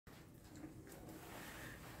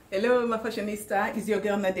Hello, my fashionista. It's your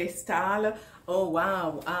girl Nade Style. Oh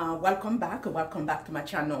wow! Welcome back to my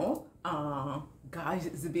channel. Guys,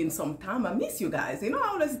 it's been some time. I miss you guys. You know, I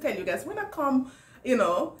always tell you guys when I come.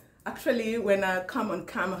 Actually, when I come on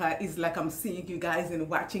camera, it's like I'm seeing you guys and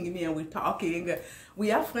watching me and we're talking.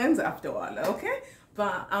 We are friends after all, okay?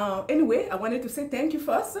 But anyway, I wanted to say thank you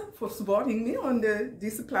first for supporting me on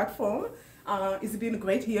this platform. It's been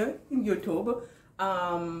great here in YouTube.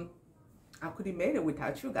 I could have made it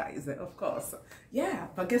without you guys, of course. Yeah,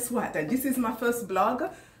 but guess what? This is my first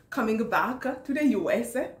vlog coming back to the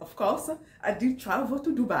US, of course. I did travel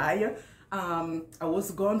to Dubai. I was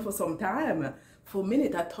gone for some time. For a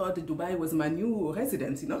minute, I thought Dubai was my new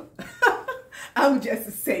residence, you know. I'm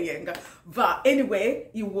just saying. But anyway,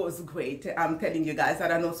 it was great. I'm telling you guys. I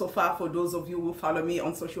don't know so far for those of you who follow me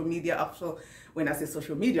on social media. Also, when I say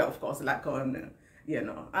social media, of course, like on,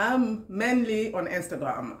 I'm mainly on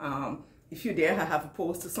Instagram. If you're there, I have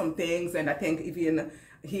posted some things, and I think even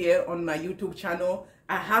here on my YouTube channel,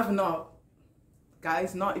 I have not,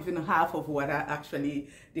 guys, not even half of what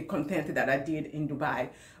the content that I did in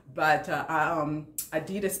Dubai. But I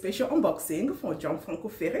did a special unboxing for Gianfranco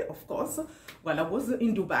Ferré, of course, while I was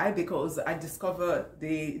in Dubai, because I discovered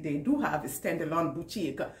they do have a standalone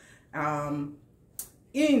boutique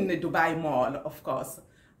in the Dubai Mall, of course.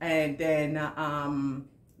 And then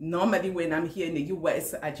normally when I'm here in the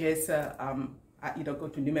US, I just I either go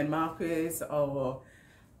to Neiman Marcus or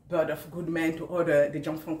Bird of Goodman to order the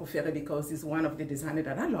Gianfranco Ferré, because it's one of the designers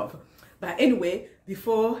that I love. But anyway,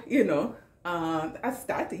 before I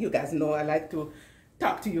start, you guys know I like to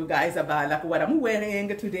talk to you guys about like what I'm wearing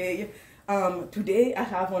today. Today I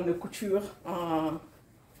have on the couture,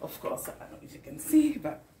 of course, I don't know if you can see,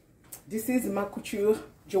 but this is my couture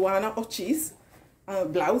Joanna Ortiz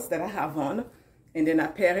blouse that I have on. And then I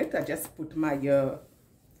pair it, I just put my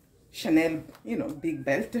Chanel, big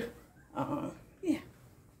belt. Yeah,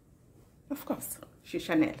 of course, she's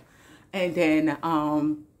Chanel. And then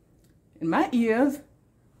in my ears,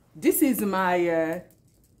 this is my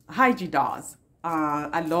Heidi dolls.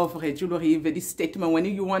 I love her jewelry, very statement. When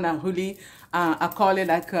you want to really, I call it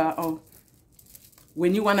like,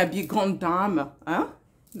 when you want to be grande dame, huh?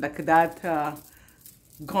 Like that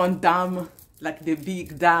grande dame, like the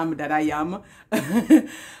big dame that I am.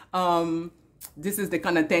 This is the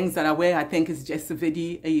kind of things that I wear. I think it's just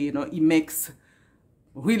very, it makes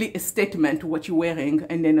really a statement to what you're wearing.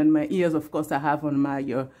 And then on my ears, of course, I have on my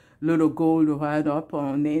little gold right up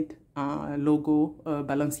on it, logo,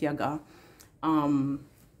 Balenciaga.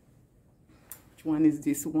 Which one is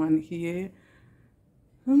this one here?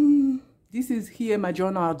 This is here, my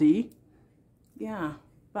John Hardy. Yeah,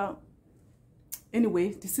 but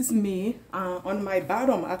anyway, this is me. On my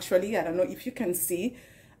bottom, actually, I don't know if you can see,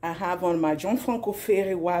 I have on my Gianfranco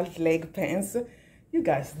Ferré wild leg pants. You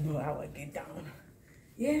guys know how I get down.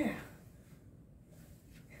 Yeah.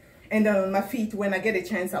 And on my feet, when I get a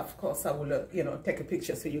chance, of course, I will, take a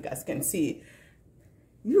picture so you guys can see.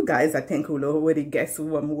 You guys, I think, will already guess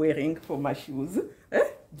who I'm wearing for my shoes. Eh?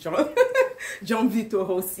 John Vito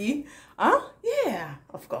Rossi. Huh? Yeah,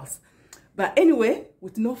 of course. But anyway,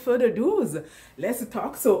 with no further ado, let's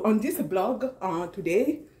talk. So on this blog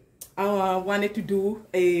today, I wanted to do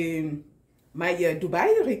my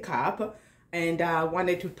Dubai recap, and I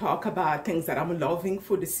wanted to talk about things that I'm loving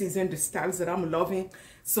for the season, the styles that I'm loving.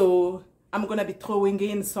 So I'm gonna be throwing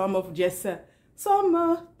in some of just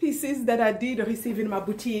some pieces that I did receive in my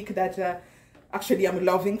boutique that actually I'm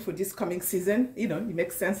loving for this coming season. It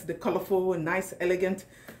makes sense, the colorful, nice, elegant,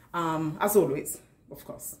 as always, of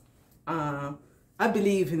course. I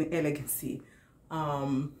believe in elegancy.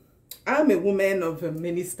 I'm a woman of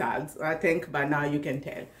many styles. I think by now you can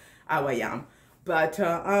tell how I am. But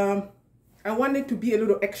I wanted to be a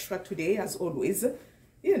little extra today, as always.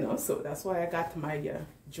 So that's why I got my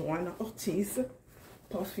Joanna Ortiz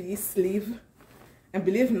puffy sleeve. And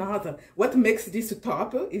believe not, what makes this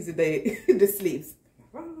top is the the sleeves.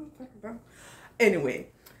 Anyway,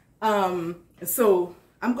 so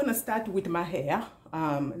I'm gonna start with my hair.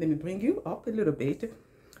 Let me bring you up a little bit.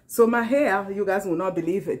 So my hair, you guys will not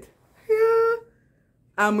believe it. Yeah,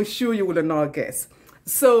 I'm sure you will not guess.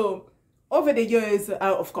 So over the years,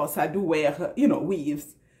 of course, I do wear,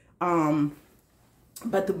 weaves.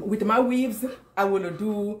 But with my weaves, I will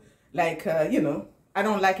do like, I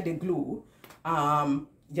don't like the glue. I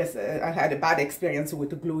had a bad experience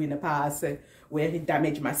with the glue in the past where it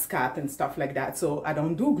damaged my scalp and stuff like that. So I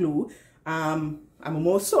don't do glue. I'm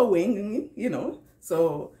more sewing,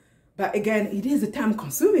 So, but again, it is a time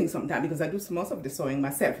consuming sometimes because I do most of the sewing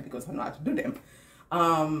myself because I know how to do them.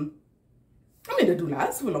 I mean, they do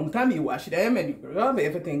last for a long time. You wash them and you rub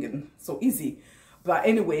everything, and so easy. But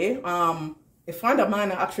anyway, a friend of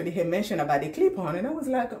mine actually had mentioned about the clip-on, and I was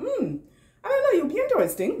like, I don't know, it'll be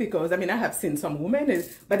interesting, because I mean, I have seen some women,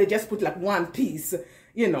 but they just put like one piece,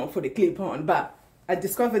 you know, for the clip-on. But I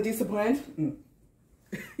discovered this brand.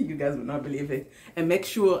 You guys will not believe it. And make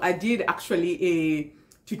sure I did actually a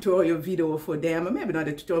tutorial video for them, maybe not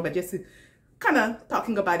a tutorial, but just kind of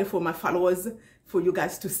talking about it for my followers, for you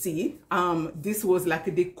guys to see. This was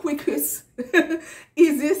like the quickest,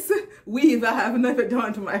 easiest weave I have never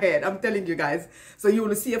done to my head. I'm telling you guys. So you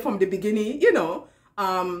will see it from the beginning, you know.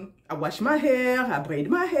 I wash my hair, I braid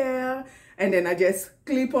my hair, and then I just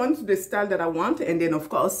clip on to the style that I want. And then of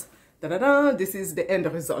course, this is the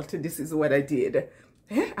end result. This is what I did.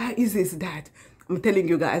 How easy is that? I'm telling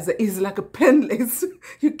you guys, it's like a painless.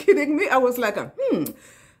 You kidding me? I was like,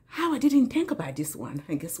 how I didn't think about this one.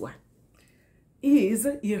 And guess what? Is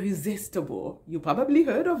Irresistible. You probably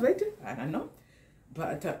heard of it. I don't know.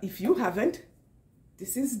 But if you haven't,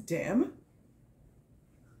 this is them.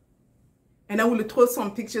 And I will throw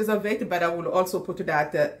some pictures of it, but I will also put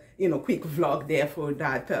that, you know, quick vlog there for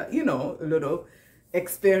that, you know, a little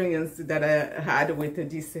experience that I had with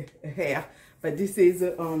this hair. But this is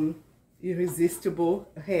Irresistible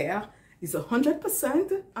hair. It's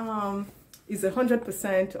 100%. Is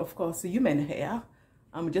 100%, of course, human hair.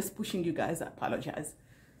 I'm just pushing you guys. I apologize,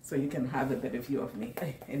 so you can have a better view of me.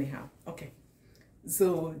 Anyhow, okay.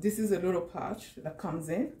 So this is a little pouch that comes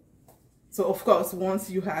in. So of course, once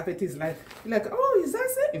you have it, it's like, oh, is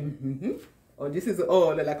that it? Oh, this is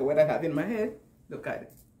all like what I have in my head. Look at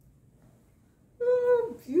it.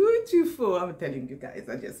 Oh, beautiful. I'm telling you guys,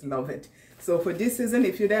 I just love it. So for this season,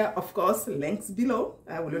 if you're there, of course, links below.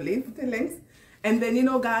 I will leave the links. And then, you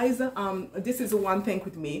know, guys, this is one thing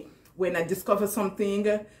with me. When I discover something,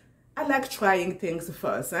 I like trying things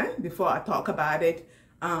first, before I talk about it.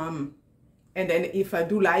 And then if I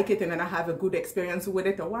do like it and then I have a good experience with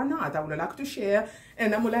it, why not? I would like to share.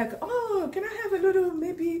 And I'm like, oh, can I have a little,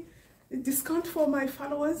 maybe, discount for my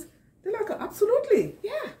followers? They're like, absolutely.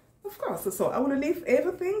 Yeah, of course. So I will leave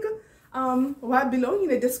everything right below in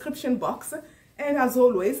the description box. And as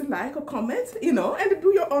always, like or comment, you know, and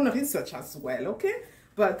do your own research as well, okay?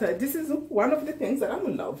 But this is one of the things that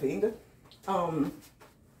I'm loving.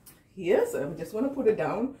 Here, so I just want to put it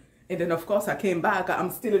down. And then, of course, I came back. I'm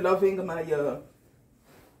still loving my, you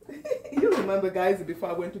remember, guys, before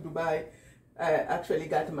I went to Dubai, I actually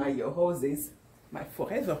got my roses, my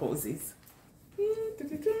Forever roses.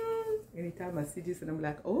 Anytime I see this, and I'm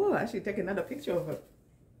like, oh, I should take another picture of it.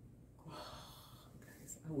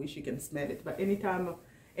 I wish you can smell it, but anytime,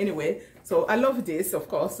 anyway. So I love this, of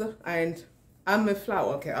course, and I'm a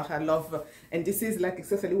flower girl. I love, and this is like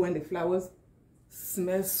especially when the flowers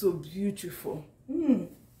smell so beautiful.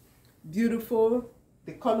 Beautiful.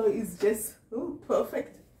 The color is just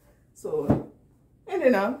perfect. So, and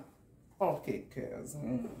then orchid cares.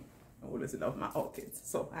 I always love my orchids,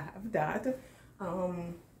 so I have that.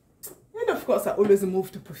 And of course, I always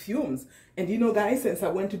move to perfumes. And you know, guys, since I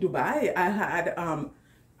went to Dubai,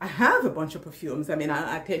 I have a bunch of perfumes. I mean,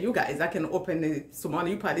 I tell you guys, I can open a small,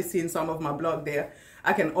 you probably seen some of my blog there.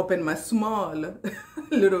 I can open my small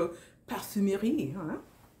little perfumerie,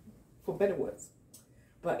 for better words.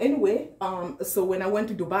 But anyway, so when I went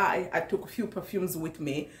to Dubai, I took a few perfumes with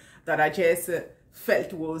me that I just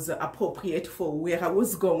felt was appropriate for where I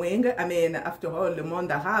was going. I mean, after all, Le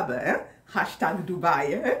Monde Arabe, hashtag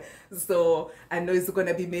Dubai. So I know it's going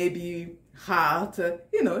to be maybe hot,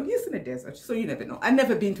 you know, it's in the desert, so you never know. I've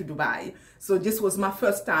never been to Dubai, so this was my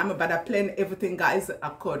first time, but I planned everything, guys,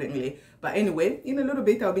 accordingly. But anyway, in a little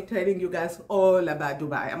bit, I'll be telling you guys all about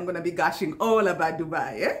Dubai. I'm going to be gushing all about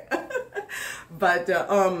Dubai. But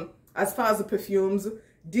as far as the perfumes,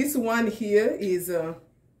 this one here is,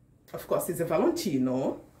 of course, it's a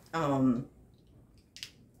Valentino.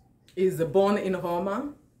 Is Born in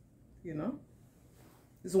Roma, you know.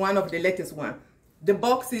 It's one of the latest one. The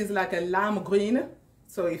box is like a lime green.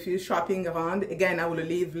 So if you're shopping around, again, I will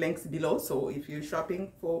leave links below. So if you're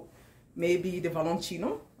shopping for maybe the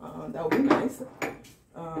Valentino, that would be nice.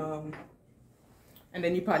 And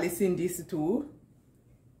then you probably seen this too.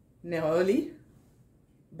 Neroli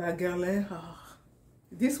by Guerlain.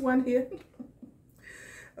 This one here,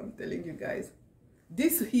 I'm telling you guys.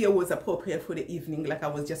 This here was appropriate for the evening, like I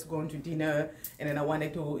was just going to dinner and then I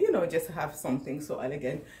wanted to, you know, just have something so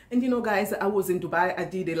elegant. And you know, guys, I was in Dubai, I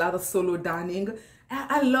did a lot of solo dining.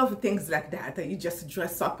 I love things like that. You just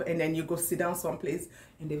dress up and then you go sit down someplace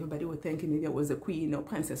and everybody would think maybe I was a queen or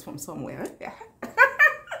princess from somewhere.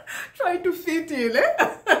 Trying to fit in,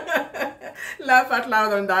 laugh out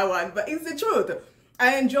loud on that one, but it's the truth.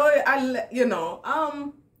 I enjoy, you know,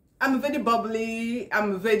 I'm very bubbly,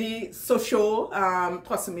 I'm very social,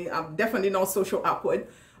 trust me, I'm definitely not social awkward,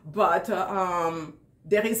 but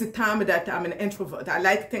there is a time that I'm an introvert. I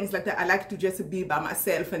like things like that. I like to just be by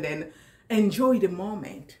myself and then enjoy the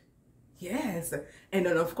moment. Yes, and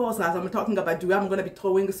then of course, as I'm talking about Dubai, I'm going to be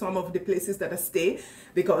throwing some of the places that I stay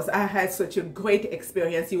because I had such a great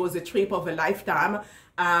experience. It was a trip of a lifetime.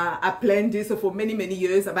 I planned this for many, many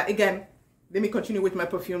years, but again, let me continue with my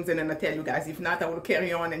perfumes and then I'll tell you guys. If not, I will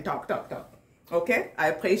carry on and talk. Okay? I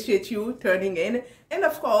appreciate you turning in. And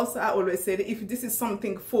of course, I always say that if this is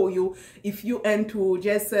something for you, if you into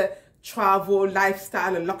just travel,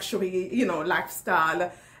 lifestyle, luxury, you know,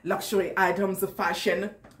 lifestyle, luxury items,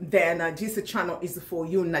 fashion, then this channel is for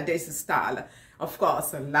you, Nade's style. Of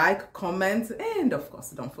course, like, comment, and of course,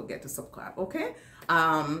 don't forget to subscribe, okay?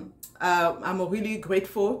 I'm really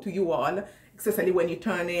grateful to you all, especially when you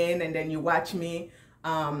turn in and then you watch me.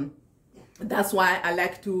 That's why I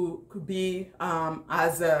like to be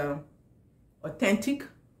as authentic,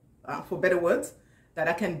 for better words, that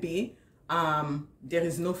I can be. There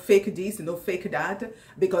is no fake this, no fake that,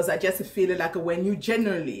 because I just feel like when you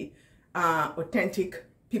genuinely authentic,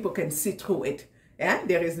 people can see through it. Yeah,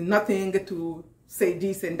 there is nothing to say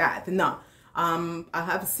this and that. No. I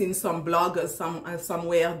have seen some bloggers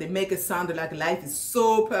somewhere, they make it sound like life is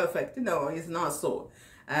so perfect. No, it's not so.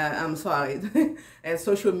 I'm sorry. And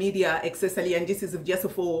social media, especially, and this is just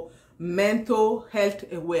for mental health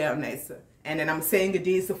awareness. And then I'm saying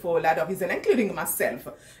this for a lot of reasons, including myself.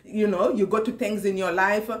 You know, you go to things in your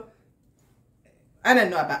life. I don't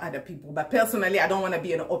know about other people, but personally, I don't want to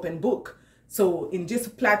be an open book. So in this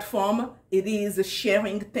platform, it is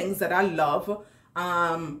sharing things that I love.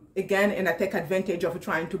 Again, and I take advantage of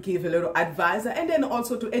trying to give a little advice and then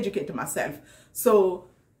also to educate myself. So,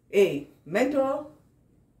 hey, mental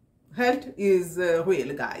health is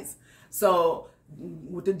real, guys. So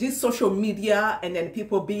with this social media and then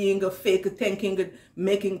people being fake, thinking,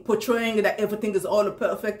 portraying that everything is all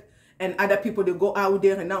perfect, and other people, they go out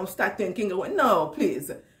there and now start thinking, no,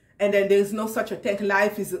 please. And then there's no such a thing.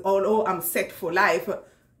 Life is all, oh, I'm set for life.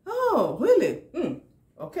 Oh, really?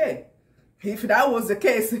 Okay. If that was the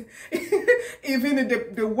case, even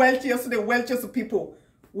the wealthiest people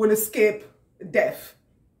will escape death.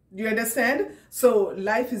 Do you understand? So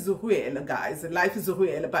life is real, guys. Life is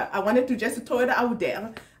real. But I wanted to just throw it out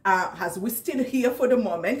there. As we're still here for the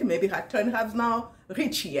moment, maybe our turn has not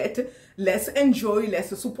reached yet. Let's enjoy.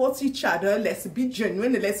 Let's support each other. Let's be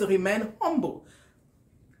genuine. Let's remain humble.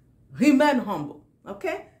 Remain humble.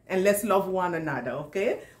 Okay? And let's love one another,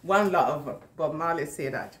 okay? One love. Bob Marley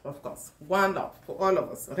said that, of course. One love for all of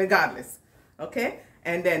us, regardless. Okay?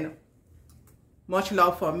 And then, much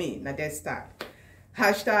love for me, Nade's style.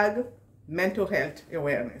 Hashtag mental health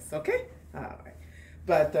awareness, okay? All right.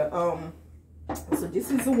 But, so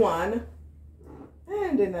this is one.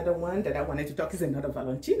 And another one that I wanted to talk is another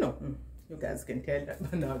Valentino. You guys can tell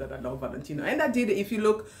that now that I love Valentino. And I did, if you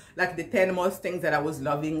look, like the 10 most things that I was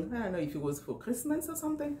loving. I don't know if it was for Christmas or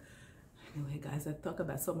something. Anyway, guys, I talk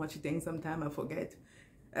about so much things sometimes I forget.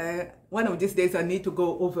 One of these days I need to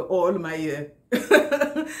go over all my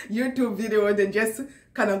YouTube videos and just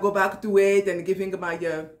kind of go back to it and giving my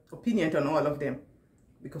opinion on all of them.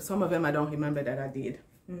 Because some of them I don't remember that I did.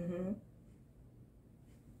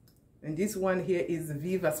 And this one here is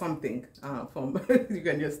Viva something from, you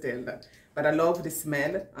can just tell that. But I love the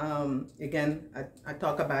smell. Again, I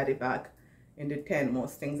talk about it back in the 10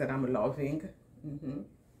 most things that I'm loving.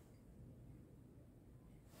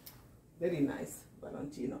 Very nice,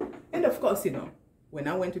 Valentino. And of course, you know, when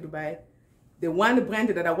I went to Dubai, the one brand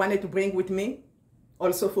that I wanted to bring with me,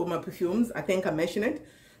 also for my perfumes, I think I mentioned it,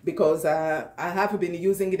 because I have been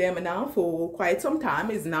using them now for quite some time.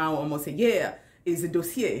 It's now almost a year. Is a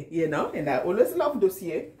Dossier, you know, and I always love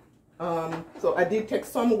Dossier. So I did take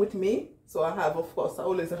some with me. So I have, of course, I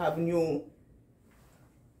always have new,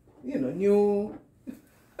 you know,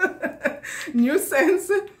 new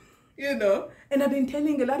scents, you know. And I've been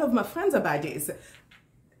telling a lot of my friends about this.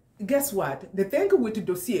 Guess what? The thing with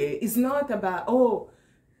Dossier is not about, oh,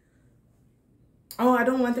 I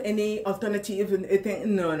don't want any alternative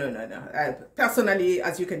thing. No. Personally,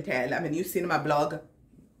 as you can tell, I mean, you've seen my blog.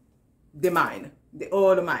 They're mine. They're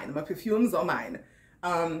all mine. My perfumes are mine.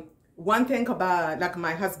 One thing about, like,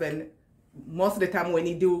 my husband, most of the time when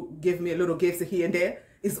he do give me a little gifts here and there,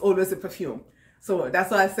 is always a perfume. So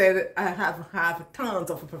that's why I said I have tons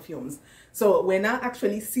of perfumes. So when I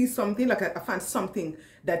actually see something, like I find something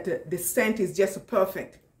that the scent is just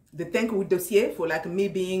perfect. The thing with Dossier, for like me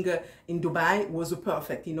being in Dubai, was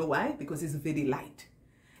perfect. You know why? Because it's very light.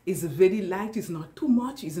 It's very light. It's not too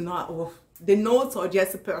much. It's not off. The notes are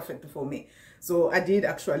just perfect for me. So I did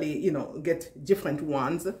actually, you know, get different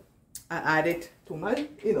ones. I added to my,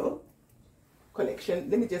 you know,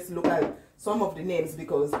 collection. Let me just look at some of the names,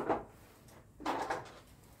 because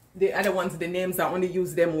the other ones, the names, I only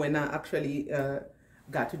use them when I actually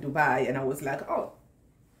got to Dubai, and I was like, oh,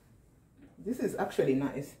 this is actually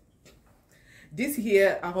nice. This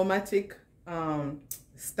here, aromatic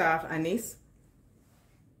star anise.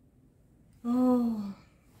 Oh,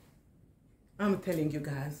 I'm telling you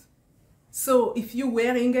guys. So if you're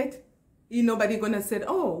wearing it, nobody gonna say,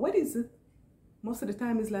 oh, what is it? Most of the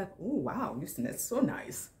time it's like, oh wow, this smells so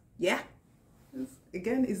nice. Yeah.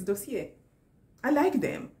 Again, it's dossier. I like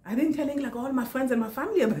them. I've been telling like all my friends and my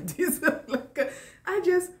family about this. Like, I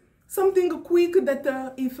just, something quick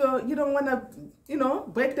that if you don't want to, you know,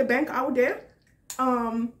 break the bank out there.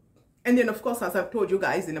 And then of course, as I've told you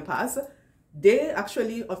guys in the past, they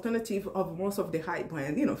actually alternative of most of the high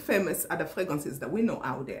brand, you know, famous other fragrances that we know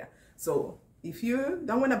out there. So if you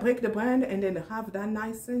don't want to break the brand and then have that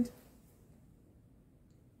nice scent,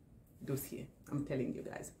 dossier, I'm telling you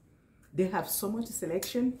guys, they have so much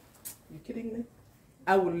selection. You kidding me?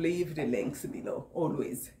 I will leave the links below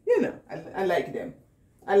always. You know, I like them.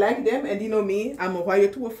 I like them, and you know me, I'm a wire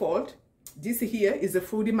to a fault. This here is a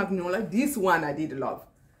fruity magnolia. This one I did love.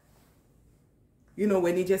 You know,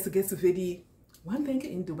 when it just gets very, one thing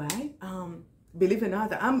in Dubai, believe it or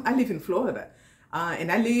not, I live in Florida,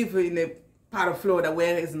 and I live in a part of Florida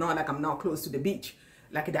where it's not like I'm not close to the beach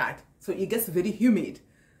like that. So it gets very humid.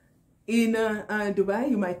 In Dubai,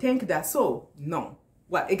 you might think that so. No.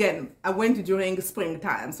 Well, again, I went during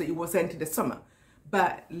springtime, so it wasn't the summer.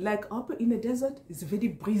 But like up in the desert, it's very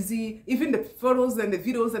breezy. Even the photos and the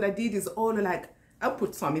videos that I did is all like, I'll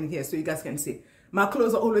put some in here so you guys can see. My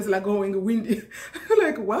clothes are always like going windy.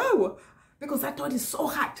 Like, wow. Because I thought it's so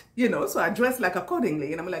hot, you know, so I dressed like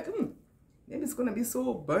accordingly. And I'm like, maybe it's going to be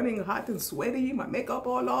so burning hot and sweaty, my makeup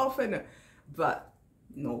all off. But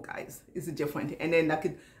no, guys, it's different. And then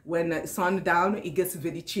like when sun down, it gets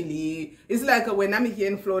very chilly. It's like when I'm here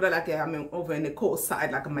in Florida, like I'm over in the coast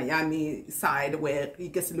side, like Miami side, where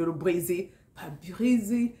it gets a little breezy, but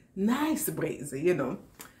breezy, nice breezy, you know.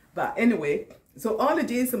 But anyway, so all of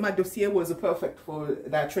this, my dossier was perfect for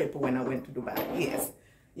that trip when I went to Dubai. Yes,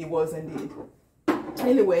 it was indeed.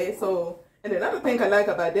 Anyway, so, and another thing I like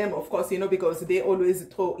about them, of course, you know, because they always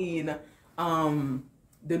throw in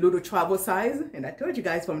the little travel size, and I told you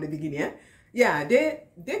guys from the beginning, yeah,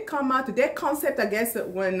 they come out, their concept, I guess,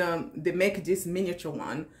 when they make this miniature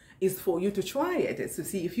one, is for you to try it, to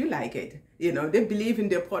see if you like it. You know, they believe in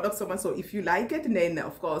their product so much, so if you like it, then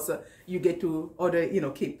of course you get to order, you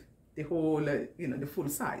know, keep the whole, you know, the full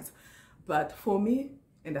size. But for me,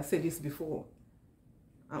 and I said this before,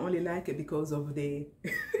 I only like it because of the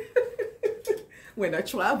when I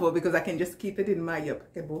travel, because I can just keep it in my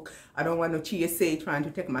pocketbook. I don't want no TSA trying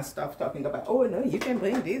to take my stuff, talking about, oh no, you can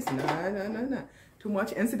bring this. No. Too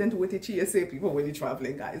much incident with the TSA people when you're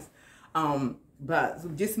traveling, guys.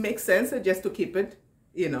 But this makes sense just to keep it,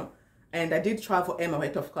 you know. And I did travel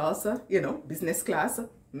Emirates, of course, you know, business class.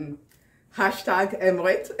 Hashtag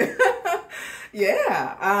Emirates.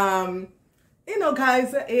 Yeah. You know,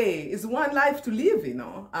 guys, hey, it's one life to live, you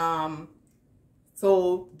know.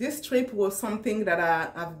 So this trip was something that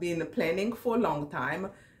I've been planning for a long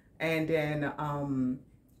time, and then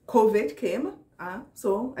COVID came,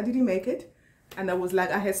 so I didn't make it. And I was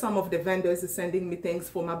like, I had some of the vendors sending me things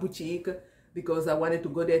for my boutique, because I wanted to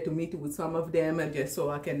go there to meet with some of them, and just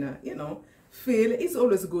so I can, you know, feel. It's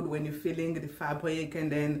always good when you're feeling the fabric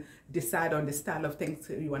and then decide on the style of things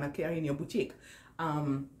you want to carry in your boutique.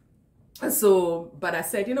 So, but I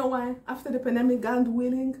said, you know what, after the pandemic, God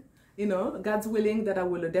willing, you know, God's willing, that I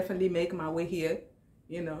will definitely make my way here,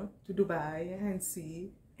 you know, to Dubai and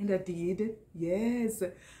see. And I did. Yes.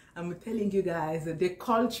 I'm telling you guys, the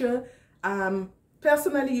culture,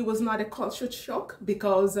 personally, it was not a culture shock,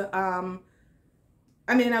 because,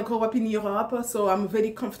 I mean, I grew up in Europe, so I'm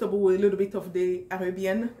very comfortable with a little bit of the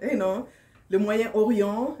Arabian, you know, the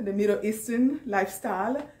Moyen-Orient, the Middle Eastern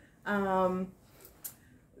lifestyle.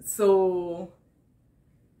 So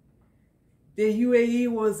the UAE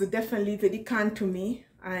was definitely very kind to me,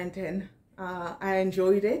 and then I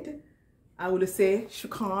enjoyed it. I would say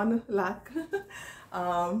shukran lak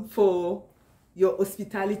for your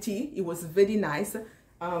hospitality. It was very nice.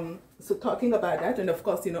 So talking about that, and of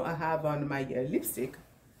course, you know, I have on my lipstick.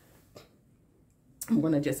 I'm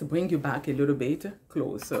gonna just bring you back a little bit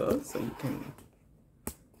closer so you can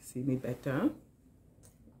see me better.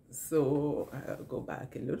 So I'll go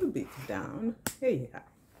back a little bit down. Hey,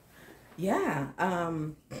 yeah. I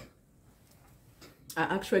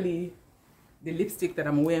actually, the lipstick that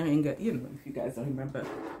I'm wearing, you know, if you guys don't remember,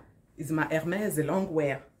 is my Hermes, the long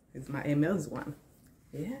wear. It's my Hermes one.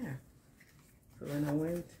 Yeah. So when I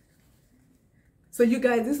went. So you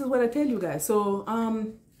guys, this is what I tell you guys. So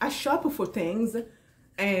I shop for things,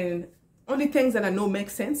 and only things that I know make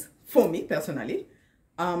sense for me personally.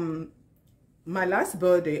 My last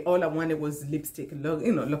birthday, all I wanted was lipstick, you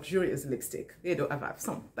know, luxurious lipstick. You know, I have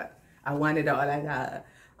some, but I wanted all like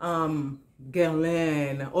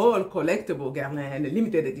Guerlain, all collectible Guerlain,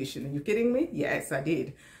 limited edition. Are you kidding me? Yes, I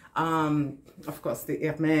did. Of course, the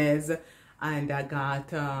Hermes, and I got,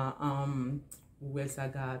 who else I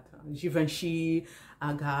got? Givenchy,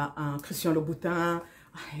 I got Christian Louboutin.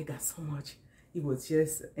 I got so much. It was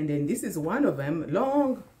just, and then this is one of them,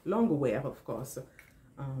 long wear, of course,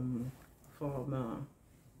 from,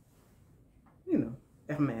 you know,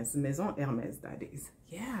 Hermes, Maison Hermes, that is.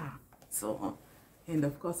 Yeah. So, and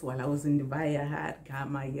of course, while I was in Dubai, I had got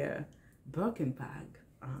my Birkin bag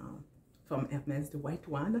from Hermes, the white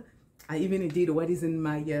one. I even did what is in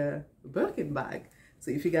my Birkin bag. So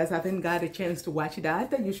if you guys haven't got a chance to watch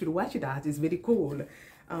that, you should watch that. It's very cool.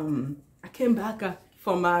 I came back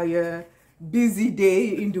from my busy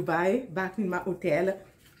day in Dubai, back in my hotel.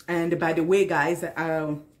 And by the way, guys,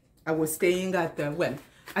 I was staying at, well,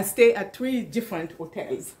 I stay at 3 different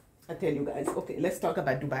hotels. I tell you guys. Okay, let's talk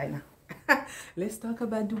about Dubai now. Let's talk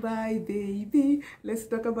about Dubai, baby. Let's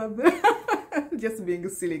talk about just being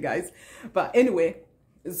silly, guys. But anyway,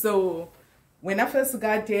 so when I first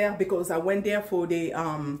got there, because I went there for the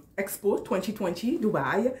Expo 2020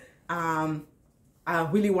 Dubai, I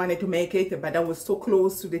really wanted to make it, but I was so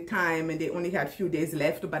close to the time and they only had a few days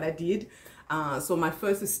left, but I did. So my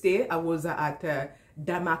first stay, I was at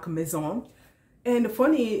Damac Maison. And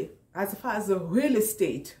funny, as far as the real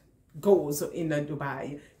estate goes in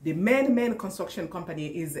Dubai, the main construction company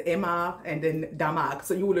is MR and then Damac.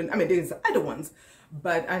 So you wouldn't, I mean, there's other ones,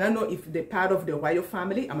 but I don't know if they're part of the royal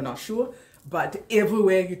family, I'm not sure. But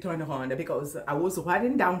everywhere you turn around, because I was right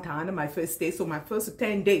in downtown my first day. So my first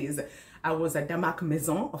 10 days, I was at Damac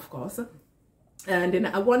Maison, of course. And then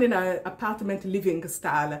I wanted an apartment living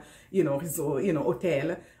style, you know, resort, you know,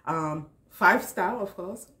 hotel. 5-star, of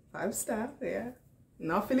course. 5-star, yeah.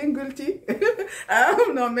 Not feeling guilty.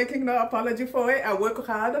 I'm not making no apology for it. I work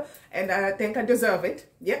hard and I think I deserve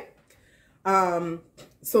it. Yeah.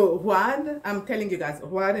 So Rwad, I'm telling you guys,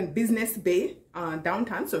 Rwad and Business Bay,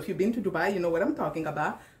 downtown. So if you've been to Dubai, you know what I'm talking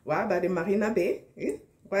about. Rwad by the Marina Bay,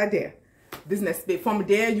 right there. Business Bay. From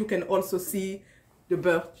there, you can also see the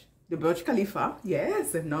Burj Khalifa.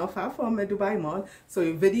 Yes, not far from Dubai Mall. So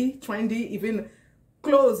very trendy, even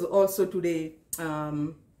close also to the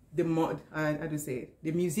how do you say,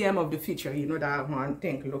 the Museum of the Future, you know, that one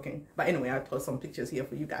thing looking. But anyway, I'll throw some pictures here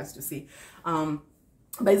for you guys to see.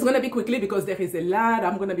 But it's going to be quickly because there is a lot,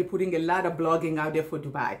 I'm going to be putting a lot of blogging out there for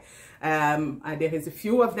Dubai. There is a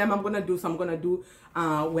few of them I'm going to do. So I'm going to do,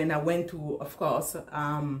 when I went to, of course,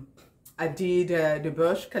 I did the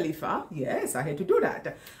Burj Khalifa. Yes, I had to do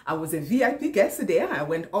that. I was a VIP guest there. I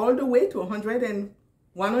went all the way to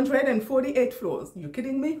 148 floors. You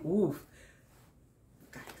kidding me? Oof.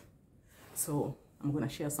 So I'm going to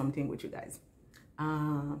share something with you guys.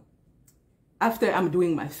 After I'm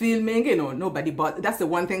doing my filming, you know, nobody but that's the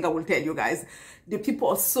one thing I will tell you guys. The people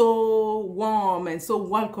are so warm and so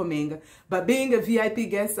welcoming. But being a VIP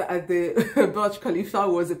guest at the Burj Khalifa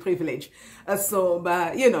was a privilege.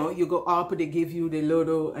 But, you know, you go up, they give you the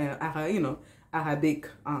little, you know, Arabic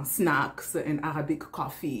snacks and Arabic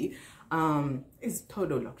coffee. It's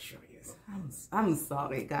total luxurious. I'm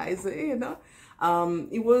sorry, guys, you know.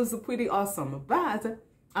 It was pretty awesome. But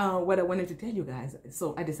what I wanted to tell you guys,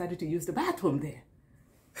 so I decided to use the bathroom there.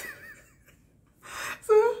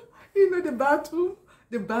 So, you know, the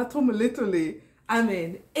bathroom literally, I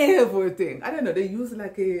mean, everything. I don't know, they use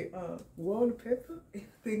like a wallpaper.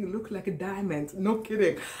 Everything looked like a diamond. No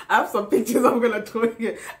kidding. I have some pictures I'm going to throw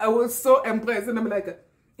here. I was so impressed. And I'm like,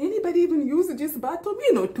 anybody even use this bathroom?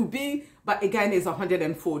 You know, to be, but again, it's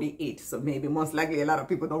 148. So maybe most likely a lot of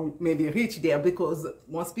people don't maybe reach there because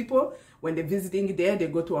most people, when they're visiting there, they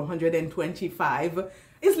go to 125.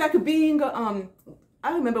 It's like being, I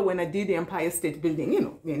remember when I did the Empire State Building, you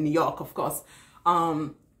know, in New York, of course.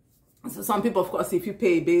 So some people, of course, if you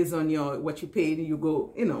pay based on what you paid, you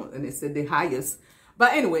go, you know, and it's the highest.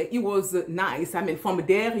 But anyway, it was nice. I mean, from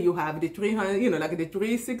there, you have the 300, you know, like the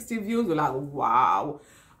 360 views. You're like, wow.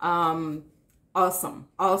 Awesome.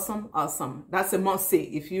 That's a must see.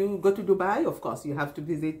 If you go to Dubai, of course, you have to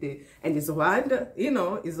visit and it's right, you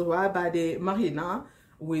know, it's right by the marina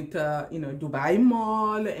with, you know, Dubai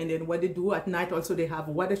Mall. And then what they do at night, also they have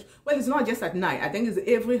water. Well, it's not just at night. I think it's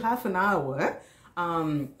every half an hour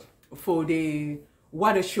for the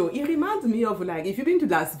water show. It reminds me of, like, if you've been to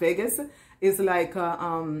Las Vegas, it's like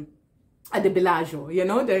at the Bellagio, you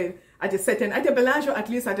know, at the Bellagio, at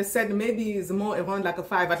least at a set, maybe it's more around like a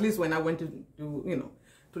 5, at least when I went to you know,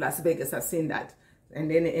 to Las Vegas, I've seen that. And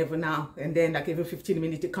then every now and then, like every 15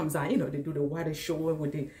 minutes it comes on, you know, they do the water show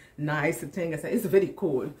with the nice thing. It's very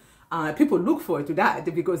cool. People look forward to that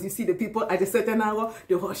because you see the people at a certain hour,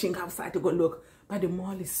 they're rushing outside to go look. But the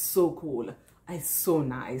mall is so cool. It's so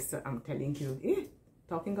nice, I'm telling you.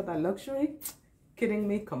 Talking about luxury? Kidding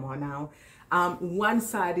me? Come on now. One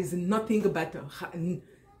side is nothing but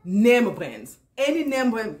name brands. Any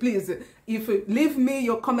name brand, please. If leave me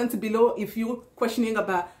your comments below if you're questioning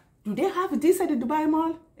about, do they have this at the Dubai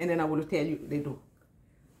Mall? And then I will tell you they do.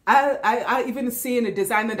 I even seen a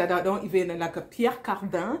designer that I don't even, like a Pierre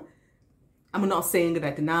Cardin. I'm not saying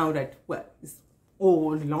that now that, well, it's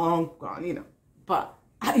old, long gone, you know. But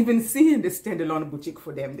I even seen the standalone boutique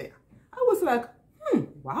for them there. I was like,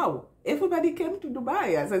 wow. Everybody came to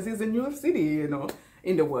Dubai as it's a new city, you know,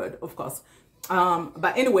 in the world, of course.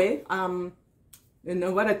 But anyway, you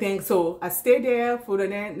know what I think. So I stayed there for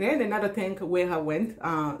then another thing where I went.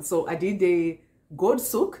 So I did the gold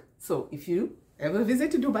souk. So if you ever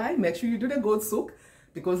visit Dubai, make sure you do the gold souk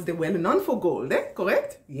because they're well known for gold,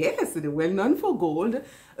 correct? Yes, they're well known for gold.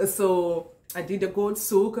 So I did the gold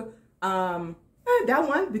souk. That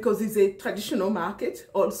one because it's a traditional market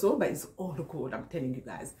also, but it's all gold, I'm telling you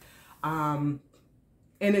guys. And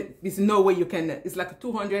it's no way you can, it's like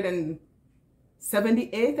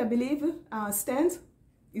 278, I believe, stands.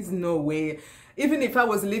 Is no way. Even if I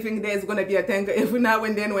was living there, it's gonna be a thing every now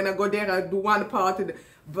and then when I go there, I do one part,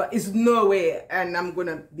 but it's no way. And I'm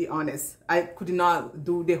gonna be honest, I could not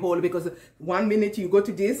do the whole because 1 minute you go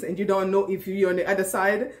to this and you don't know if you're on the other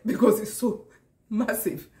side because it's so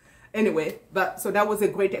massive. Anyway, but so that was a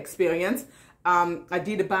great experience. I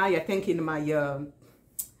did buy, I think, in my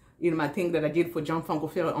thing that I did for John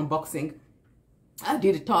Francofer unboxing. I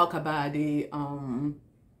did talk about the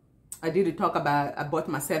I bought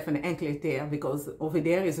myself an anklet there because over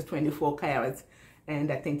there is a 24 carats,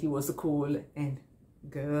 and I think it was cool. And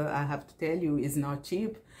girl, I have to tell you, it's not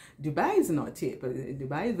cheap. Dubai is not cheap.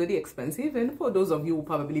 Dubai is very expensive, and for those of you who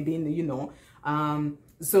probably been, you know,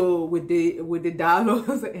 so with the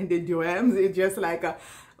dollars and the dirhams, it's just like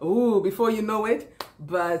oh, before you know it.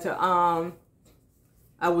 But I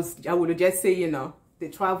would just say, you know, the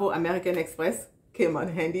travel American Express came on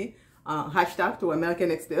handy. Hashtag to American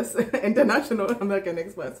Express, International American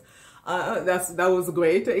Express. That was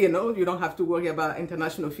great. You know, you don't have to worry about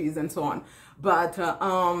international fees and so on. But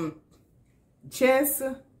just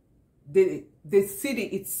the city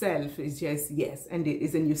itself is just, yes, and it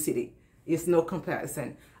is a new city. It's no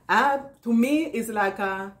comparison. To me, it's like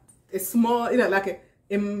a small, you know, like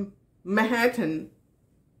a Manhattan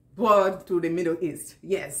brought to the Middle East.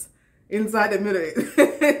 Yes. Inside the Middle East,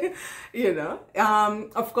 you know,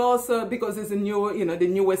 of course, because it's a new, you know, the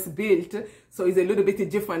newest built, so it's a little bit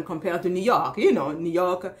different compared to New York, you know, New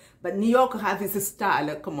York, but New York has its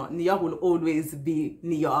style. Come on, New York will always be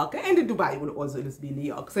New York, and Dubai will always be New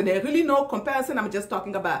York. So there's really no comparison. I'm just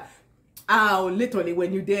talking about how literally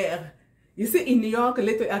when you're there, you see in New York,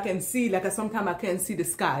 literally I can see, like sometimes I can see the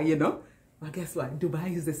sky, you know. But guess what?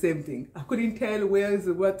 Dubai is the same thing. I couldn't tell where is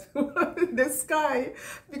what the sky,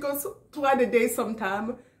 because throughout the day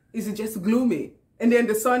sometimes it's just gloomy and then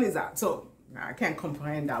the sun is out. So I can't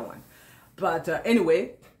comprehend that one. But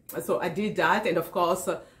anyway, so I did that, and of course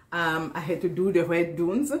I had to do the red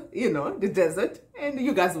dunes, you know, the desert, and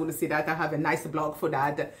you guys will see that. I have a nice blog for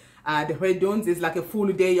that. The red dunes is like a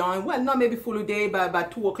full day on, well, not maybe full day, but about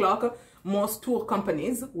 2 o'clock. Most tour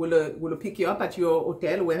companies will pick you up at your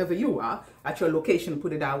hotel, wherever you are, at your location,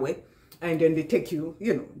 put it that way. And then they take you,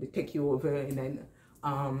 you know, they take you over, and then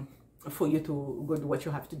for you to go do what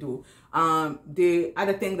you have to do. The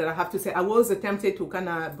other thing that I have to say, I was tempted to kind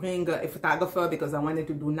of bring a photographer because I wanted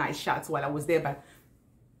to do nice shots while I was there, but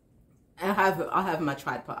I have my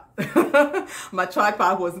tripod. My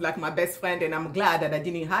tripod was like my best friend, and I'm glad that I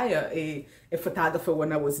didn't hire a photographer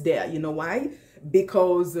when I was there. You know why?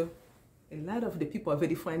 Because a lot of the people are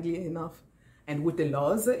very friendly enough, and with the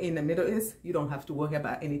laws in the Middle East, you don't have to worry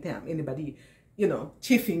about anybody, you know,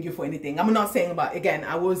 chiefing you for anything. I'm not saying about, again,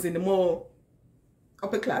 I was in the more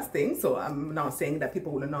upper class thing, so I'm not saying that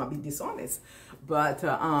people will not be dishonest, but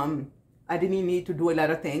I didn't need to do a lot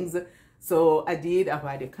of things. So I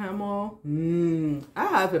ride a camel. I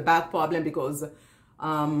have a back problem because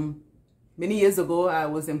many years ago I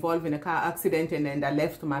was involved in a car accident, and then I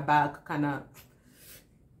left my back kind of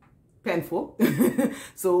painful.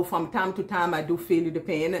 So from time to time I do feel the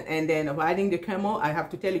pain, and then riding the camel, I have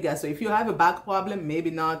to tell you guys, so if you have a back problem, maybe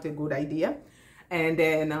not a good idea. And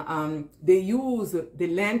then they use the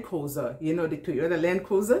Land Cruiser, you know, the Toyota Land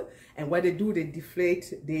Cruiser. And what they do, they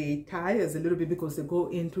deflate the tires a little bit because they go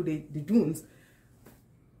into the dunes.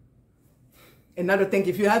 Another thing,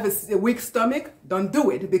 if you have a weak stomach, don't do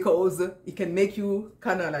it, because it can make you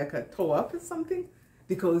kind of like throw up or something.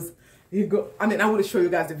 Because you go, I mean, I will show you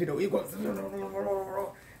guys the video. It goes.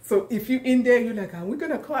 So if you're in there, you're like, are we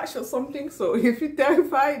gonna crash or something? So if you're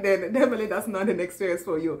terrified, then definitely that's not an experience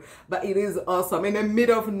for you. But it is awesome in the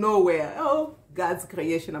middle of nowhere. Oh, God's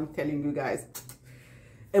creation, I'm telling you guys.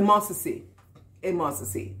 A must see. A must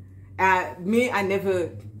see. Me, I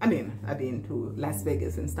mean, I've been to Las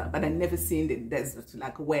Vegas and stuff, but I never seen the desert,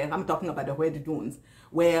 like where, I'm talking about the red dunes,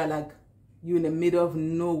 where like you're in the middle of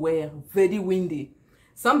nowhere, very windy.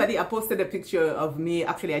 Somebody, I posted a picture of me,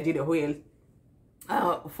 actually I did a reel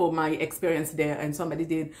for my experience there, and somebody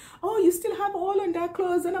did, oh, you still have all on that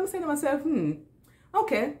clothes? And I'm saying to myself,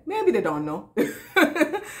 okay, maybe they don't know.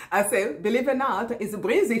 I say, believe it or not, it's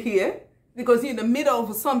breezy here, because you're in the middle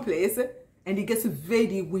of some place, and it gets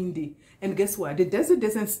very windy. And guess what? The desert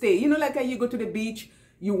doesn't stay. You know, like you go to the beach,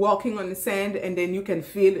 you're walking on the sand, and then you can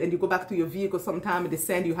feel, and you go back to your vehicle sometime, the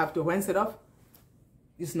sand, you have to rinse it off.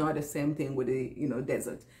 It's not the same thing with the, you know,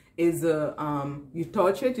 desert. Is you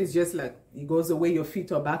touch it, it's just like, it goes away, your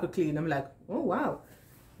feet are back clean. I'm like, oh, wow.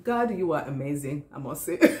 God, you are amazing, I must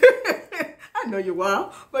say. I know you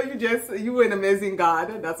are, but you were an amazing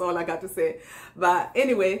God. That's all I got to say. But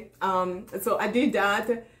anyway, so I did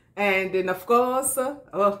that. And then, of course,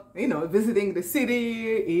 you know, visiting the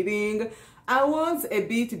city, eating. I was a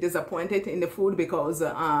bit disappointed in the food because,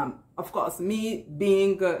 of course, me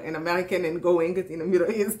being an American and going in the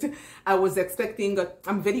Middle East, I was expecting,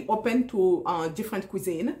 I'm very open to different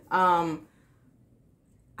cuisine. The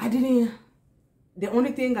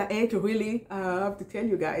only thing I ate really, I have to tell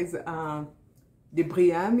you guys, the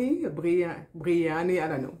biryani, I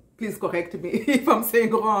don't know. Please correct me if I'm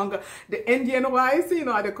saying wrong. The Indian rice, you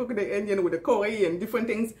know, how they cook the Indian with the curry and different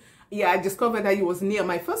things. Yeah, I discovered that it was near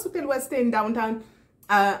my first hotel was staying downtown.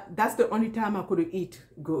 That's the only time I could eat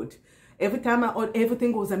good. Every time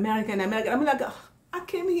everything was American. I'm like, oh, I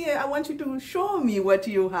came here, I want you to show me what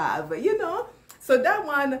you have, you know. So that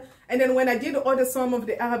one, and then when I did order some of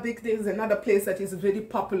the Arabic, there's another place that is very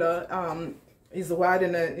popular, is right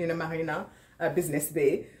in a marina, Business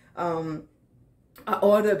Bay. I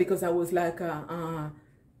ordered because I was like,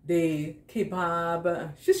 the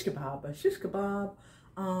kebab, shish kebab,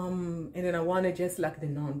 and then I wanted just like the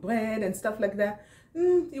naan bread and stuff like that.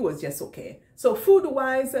 It was just okay. So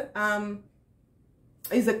food-wise,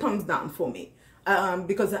 is a thumbs down for me.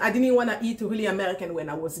 Because I didn't want to eat really American when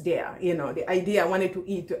I was there. You know, the idea I wanted to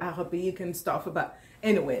eat Arabic and stuff. But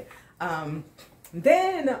anyway,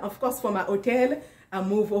 then, of course, for my hotel, I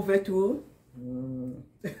moved over to...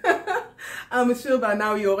 I'm sure by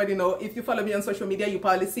now you already know. If you follow me on social media, you've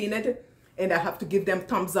probably seen it. And I have to give them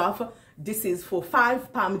thumbs up. This is for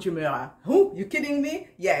 5 Palm Jumeirah. Who? You kidding me?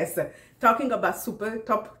 Yes. Talking about super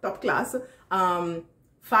top class. 5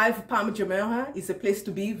 Palm Jumeirah is a place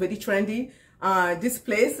to be, very trendy. This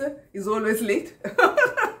place is always lit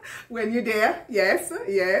when you're there. Yes.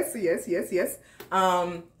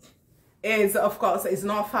 Is, of course, is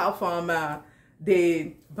not far from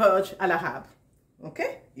the Burj Al Arab.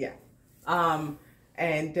 Okay? Yeah.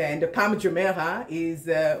 And the Palm Jumeirah is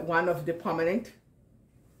one of the prominent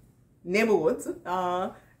neighborhoods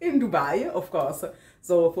in Dubai, of course.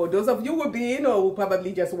 So for those of you who have been or who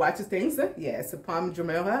probably just watch things, yes, Palm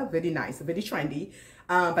Jumeirah, very nice, very trendy.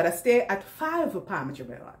 But I stay at 5 Palm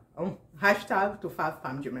Jumeirah. Hashtag to 5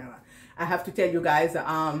 Palm Jumeirah. I have to tell you guys,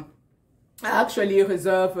 I actually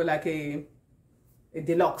reserved like a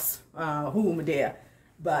deluxe room there.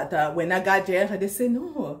 But when I got there, they said,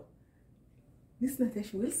 no, Miss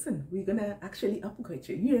Natasha Wilson, we're going to actually upgrade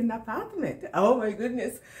you. You're in an apartment. Oh, my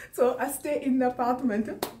goodness. So I stay in the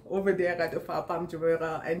apartment over there at the Palm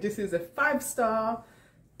Jumeirah. And this is a 5-star,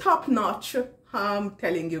 top-notch. I'm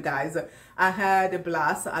telling you guys, I had a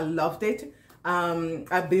blast. I loved it.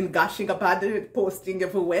 I've been gushing about it, posting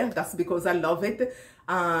everywhere. That's because I love it.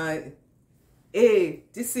 Hey,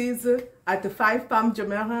 this is at the 5 Palm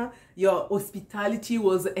Jumeirah. Your hospitality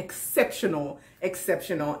was exceptional.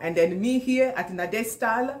 And then me here at Nade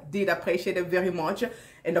Style did appreciate it very much.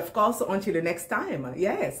 And of course, until the next time,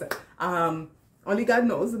 yes. Only God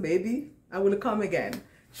knows, maybe I will come again.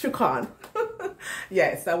 Shukran.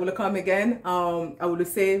 Yes, I will come again. I will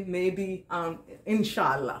say maybe,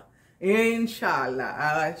 inshallah,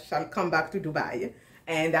 I shall come back to Dubai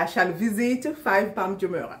and I shall visit 5 Palm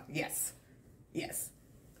Jumeirah. Yes.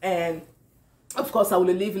 And of course, I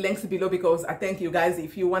will leave links below because I thank you guys.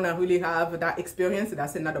 If you want to really have that experience,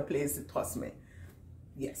 that's another place, trust me.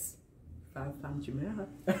 Yes.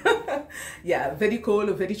 Yeah, very cool,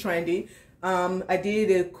 very trendy. I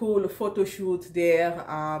did a cool photo shoot there.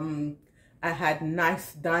 I had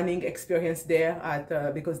nice dining experience there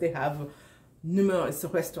at because they have numerous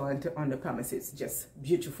restaurants on the premises. Just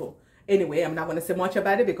beautiful. Anyway, I'm not going to say much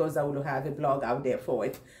about it because I will have a blog out there for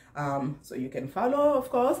it. So you can follow, of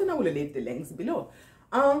course, and I will leave the links below.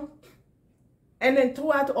 And then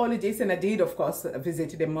throughout all of this, and I did, of course,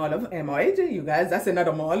 visit the Mall of Emirates. You guys, that's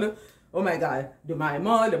another mall. Oh my God, Dubai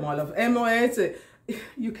Mall, the Mall of Emirates.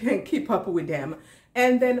 You can keep up with them.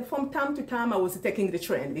 And then from time to time, I was taking the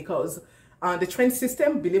train because the train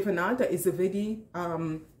system, believe it or not, is very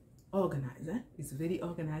organized. It's very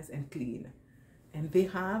organized and clean. And they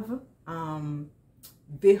have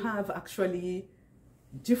actually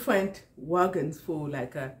different wagons for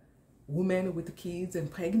like women with kids and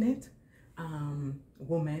pregnant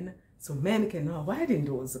women, so men cannot ride in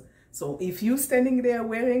those. So if you standing there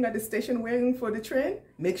wearing at the station wearing for the train,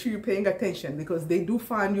 make sure you're paying attention because they do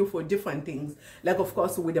find you for different things. Like of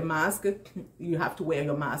course with the mask, you have to wear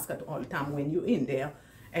your mask at all time when you're in there.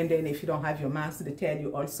 And then if you don't have your mask, they tell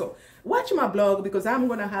you also. Watch my blog because I'm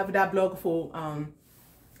gonna have that blog for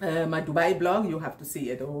my Dubai blog. You have to see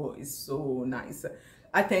it. Oh, it's so nice.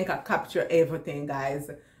 I think I capture everything, guys.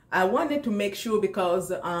 I wanted to make sure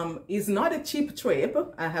because it's not a cheap trip.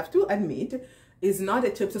 I have to admit, it's not a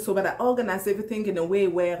cheap trip. So, but I organize everything in a way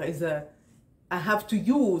where I have to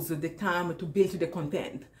use the time to build the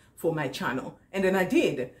content for my channel, and then I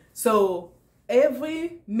did. So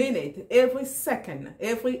every minute, every second,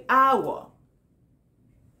 every hour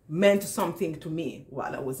meant something to me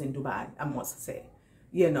while I was in Dubai. I must say,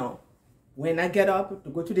 you know. When I get up to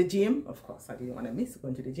go to the gym, of course, I didn't want to miss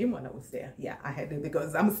going to the gym while I was there. Yeah, I had to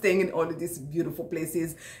because I'm staying in all of these beautiful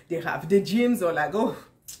places. They have the gyms or like, oh,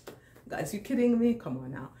 guys, you kidding me? Come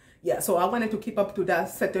on now. Yeah, so I wanted to keep up to that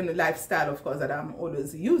certain lifestyle, of course, that I'm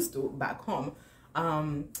always used to back home.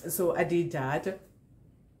 So I did that.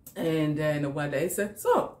 And then what else?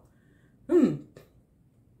 So,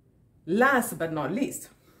 last but not least,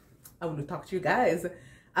 I want to talk to you guys.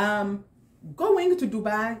 Going to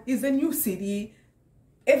Dubai is a new city.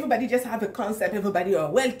 Everybody just have a concept. Everybody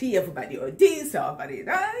are wealthy. Everybody are this. Everybody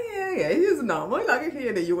that. Yeah, it's normal. Like here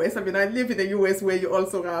in the US. I mean, I live in the US where you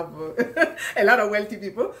also have a lot of wealthy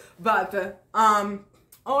people. But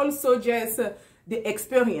also just the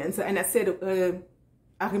experience. And I said,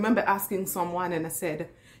 I remember asking someone, and I said,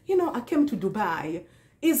 you know, I came to Dubai.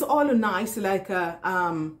 It's all nice. Like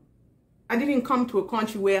I didn't come to a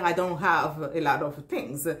country where I don't have a lot of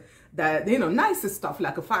things. That, you know, nice stuff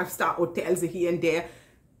like a 5-star hotels here and there.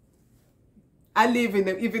 I live in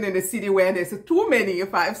even in a city where there's too many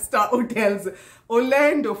 5-star hotels.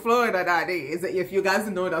 Orlando, Florida, that is. If you guys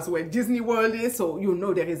know, that's where Disney World is. So you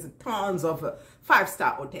know there is tons of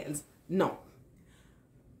 5-star hotels. No.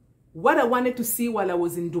 What I wanted to see while I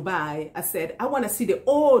was in Dubai, I said, I want to see the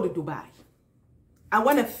old Dubai. I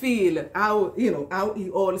want to feel how, you know, how it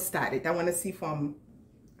all started. I want to see from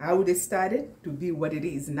how they started to be what it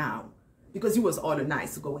is now. Because it was all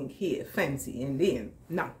nice going here, fancy, and then,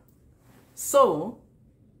 no. So,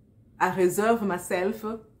 I reserve myself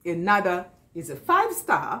another, is a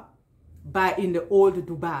 5-star, but in the old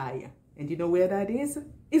Dubai. And you know where that is?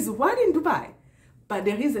 It's right in Dubai. But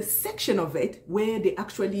there is a section of it where they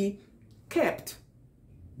actually kept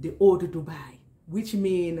the old Dubai, which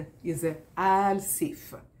means is Al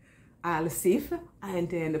Sif. Al Sif, and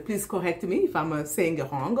then please correct me if I'm saying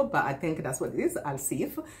it wrong, but I think that's what it is. Al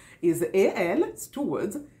Sif is A-L, it's 2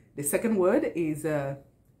 words. The second word is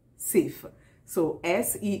Sif. So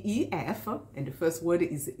S-E-E-F, and the first word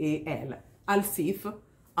is A-L. Al Sif,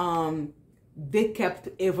 they kept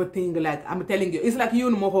everything like, I'm telling you, it's like you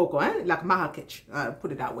in Morocco, eh? Like Marrakech,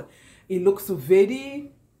 put it that way. It looks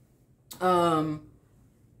very,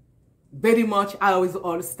 very much how it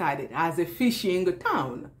all started, as a fishing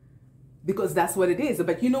town. Because that's what it is.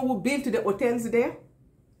 But you know who built the hotels there?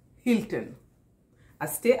 Hilton. I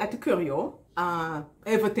stay at the Curio,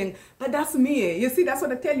 everything. But that's me. You see, that's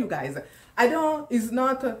what I tell you guys. I don't, it's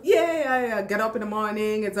not, yeah, I get up in the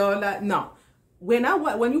morning, it's all that. No. When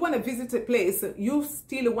you want to visit a place, you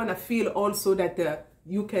still want to feel also that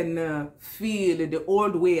you can feel the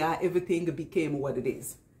old way how everything became what it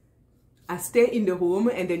is. I stay in the home,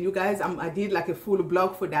 and then you guys, I did like a full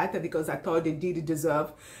blog for that because I thought they did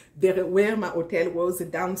deserve. Where my hotel was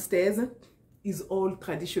downstairs is all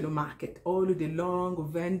traditional market, all the long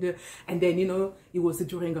vendor, and then, you know, it was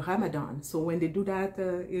during Ramadan. So when they do that,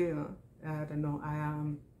 you know, I don't know,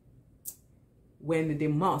 when the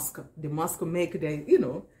mosque make the, you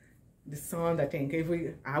know, the sound, I think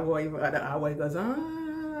every hour, every other hour, it goes,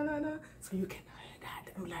 so you can hear that.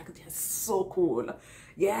 I'm like, they're so cool.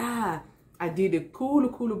 Yeah, I did a cool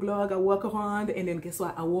blog. I walk around, and then guess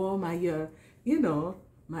what? I wore my, you know,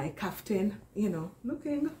 my kaftan, you know,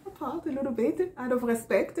 looking apart a little bit out of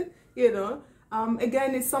respect, you know.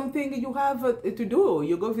 Again, it's something you have to do.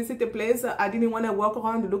 You go visit a place. I didn't want to walk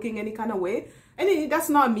around looking any kind of way. And that's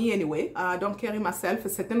not me anyway. I don't carry myself a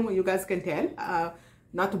certain way, you guys can tell.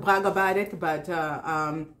 Not to brag about it, but,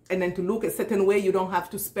 and then to look a certain way, you don't have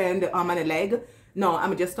to spend an arm and a leg. No,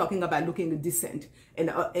 I'm just talking about looking decent. And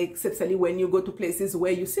especially when you go to places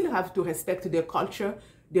where you still have to respect their culture,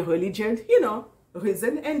 their religion, you know,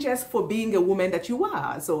 reason, and just for being a woman that you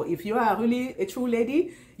are. So if you are really a true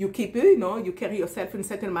lady, you keep it, you know, you carry yourself in a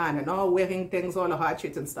certain manner, not wearing things all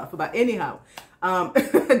hatchet and stuff. But anyhow,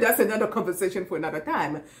 that's another conversation for another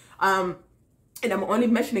time. And I'm only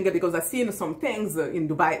mentioning it because I've seen some things in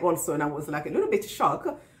Dubai also, and I was like a little bit shocked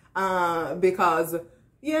because,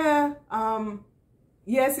 yeah,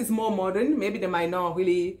 yes, it's more modern. Maybe they might not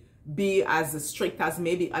really be as strict as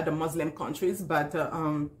maybe other Muslim countries, but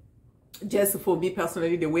just for me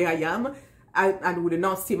personally, the way I am, I would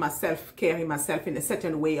not see myself carrying myself in a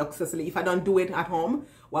certain way, especially if I don't do it at home.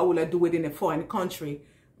 Why would I do it in a foreign country?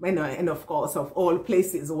 And of course, of all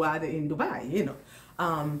places, while in Dubai, you know.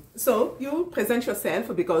 So you present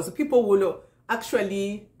yourself because people will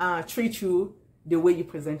actually treat you the way you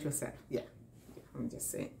present yourself. Yeah, I'm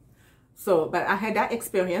just saying. So, but I had that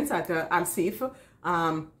experience at Al Sif.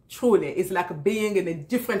 Truly, it's like being in a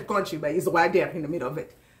different country, but it's right there in the middle of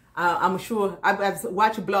it. I'm sure I've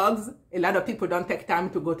watched blogs. A lot of people don't take time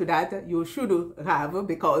to go to that. You should have,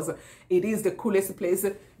 because it is the coolest place.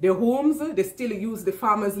 The rooms, they still use the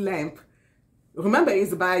farmer's lamp. Remember,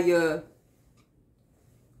 it's by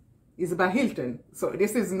Hilton. So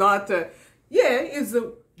this is not, they're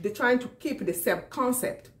trying to keep the same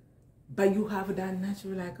concept. But you have that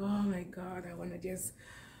natural, like, oh my God, I want to just,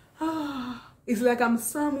 it's like I'm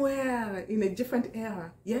somewhere in a different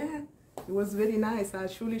era. Yeah. It was very nice. I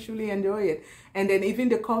truly enjoy it. And then even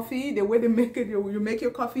the coffee, the way they make it, you make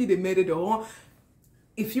your coffee, they made it their own.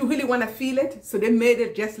 If you really want to feel it, so they made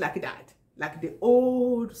it just like that. Like the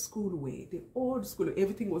old school way. The old school.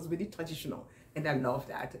 Everything was very traditional. And I love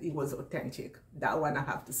that. It was authentic. That one I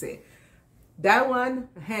have to say. That one,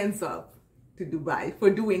 hands up to Dubai for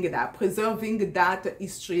doing that. Preserving that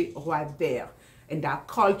history right there. And that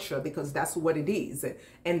culture, because that's what it is.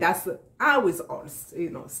 And that's how it's all, you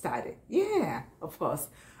know, started. Yeah, of course.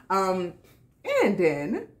 And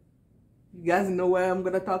then, you guys know what I'm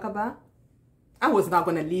going to talk about? I was not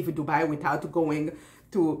going to leave Dubai without going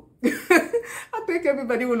to, I think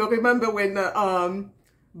everybody will remember when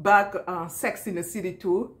back Sex in the City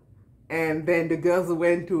 2, and then the girls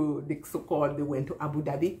went to, they went to Abu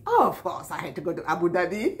Dhabi. Oh, of course, I had to go to Abu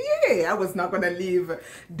Dhabi. Yeah, I was not going to leave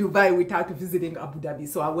Dubai without visiting Abu Dhabi.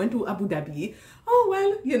 So I went to Abu Dhabi. Oh,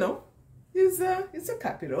 well, you know, it's a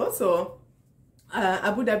capital. So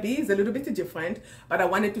Abu Dhabi is a little bit different, but I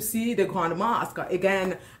wanted to see the Grand Mosque.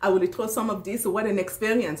 Again, I will throw some of this. What an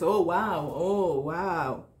experience. Oh, wow. Oh,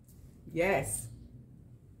 wow. Yes.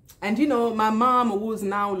 And you know, my mom, who's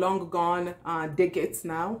now long gone, decades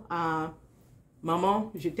now,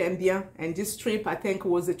 Maman, je t'aime bien. And this trip, I think,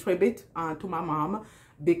 was a tribute to my mom,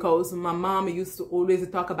 because my mom used to always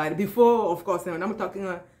talk about it. Before, of course, and I'm talking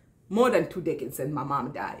more than 2 decades and my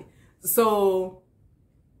mom died. So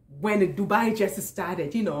when Dubai just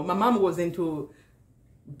started, you know, my mom was into,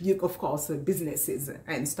 of course, businesses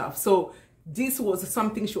and stuff. So this was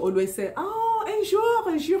something she always said, oh, un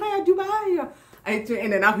jour, j'irai à Dubai. And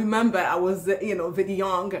then I remember I was, you know, very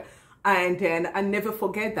young, and then I never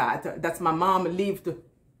forget that my mom lived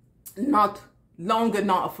not long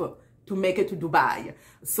enough to make it to Dubai.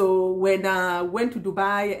 So when I went to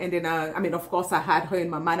Dubai, and then I mean, of course, I had her in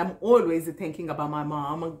my mind. I'm always thinking about my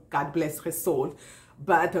mom. God bless her soul.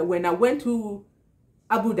 But when I went to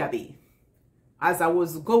Abu Dhabi, as I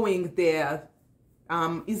was going there,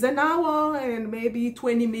 it's an hour and maybe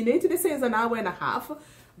 20 minutes. They say it's an hour and a half.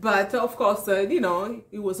 But of course, you know,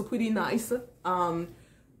 it was pretty nice.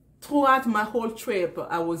 Throughout my whole trip,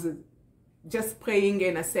 I was just praying,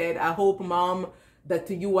 and I said, I hope, Mom, that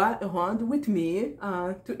you are around with me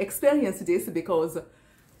to experience this, because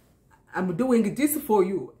I'm doing this for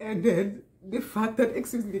you. And then the fact that,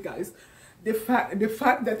 excuse me guys, the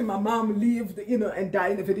fact that my mom lived, you know, and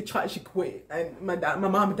died in a very tragic way, and my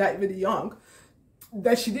mom died very young,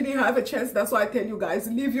 that she didn't have a chance. That's why I tell you guys,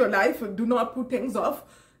 live your life, do not put things off.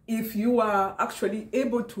 If you are actually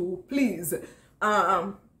able to, please.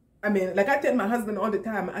 I mean, like I tell my husband all the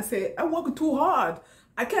time, I say, I work too hard.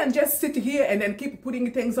 I can't just sit here and then keep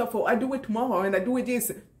putting things off, or I do it tomorrow and I do it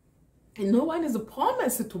this. And no one is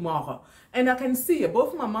promised tomorrow. And I can see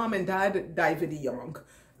both my mom and dad died very young.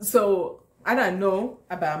 So I don't know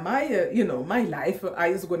about my, my life, how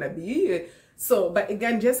it's going to be. So, but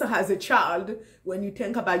again, just as a child, when you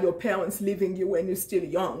think about your parents leaving you when you're still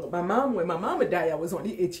young. When my mom died, I was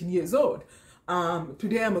only 18 years old.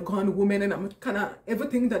 Today I'm a grown woman, and I'm kind of,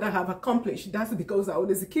 everything that I have accomplished, that's because I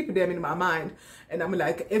always keep them in my mind. And I'm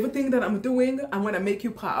like, everything that I'm doing, I want to make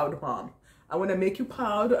you proud, Mom. I want to make you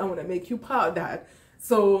proud. I want to make you proud, Dad.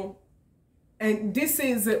 So, and this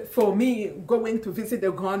is for me going to visit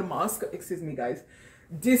the Grand Mosque. Excuse me, guys.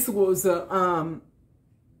 This was a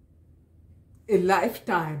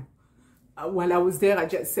lifetime. While I was there, I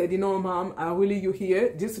just said, Mom, really, you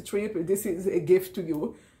here? This trip, this is a gift to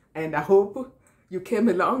you. And I hope you came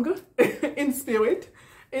along in spirit,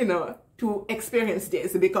 to experience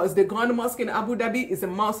this, because the Grand Mosque in Abu Dhabi is a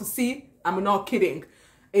must-see. I'm not kidding.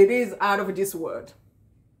 It is out of this world.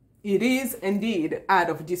 It is indeed out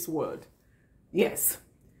of this world. Yes.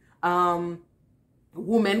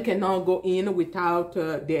 Women cannot go in without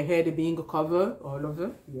their head being covered all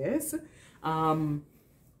over. Yes.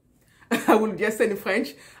 I will just say in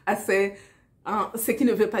French, I say, ce qui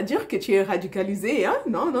ne veut pas dire que tu es radicalisé, hein?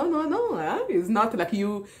 No, no, no, no. Hein? It's not like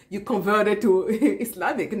you converted to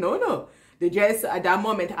Islamic. No, no. They just, at that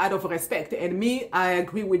moment, out of respect. And me, I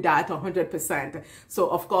agree with that 100%. So,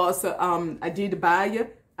 of course, I did buy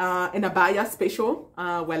an abaya special.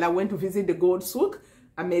 While I went to visit the gold souk,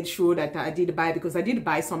 I made sure that I did buy, because I did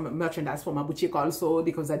buy some merchandise for my boutique also,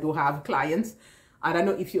 because I do have clients. I don't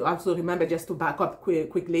know if you also remember, just to back up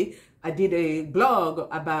quickly, I did a blog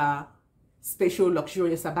about special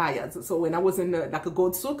luxurious abayas. So when I was in like a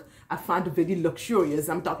gold souk, I found very luxurious.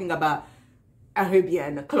 I'm talking about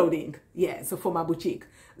Arabian clothing, yes, for my boutique.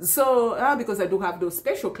 So because I do have those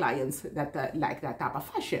special clients that like that type of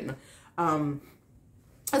fashion.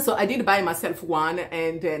 So I did buy myself one,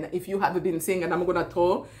 and then if you have been seeing, and I'm gonna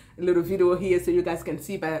throw a little video here so you guys can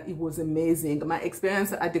see, but it was amazing. My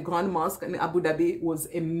experience at the Grand Mosque in Abu Dhabi was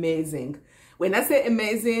amazing. When I say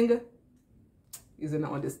amazing, it's an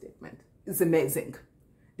understatement. It's amazing.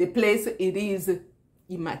 The place, it is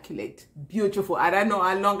immaculate, beautiful. I don't know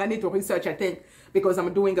how long I need to research, I think, because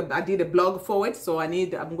I did a blog for it. So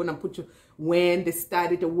I'm gonna put when they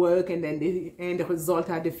started to work, and then the end result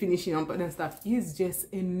at the finishing up and stuff is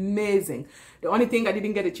just amazing. The only thing I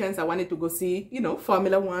didn't get a chance, I wanted to go see,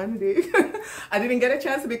 Formula One. I didn't get a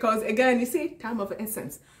chance because, again, you see, time of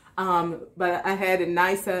essence. But I had a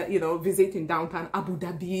nice, visit in downtown Abu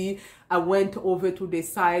Dhabi. I went over to the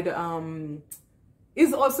side,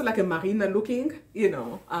 it's also like a marina looking,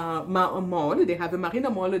 mall. They have a marina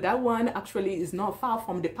mall. That one actually is not far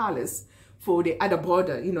from the palace for the other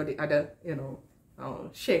brother, the other,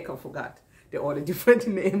 Sheikh, I forgot all the different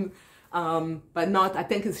names. But not, I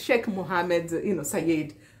think it's Sheikh Mohammed,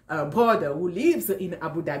 Sayed, brother who lives in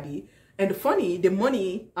Abu Dhabi. And funny, the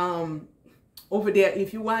money, over there,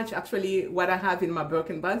 if you watch actually what I have in my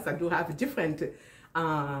Birkin bags, I do have different,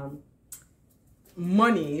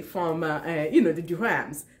 money from, the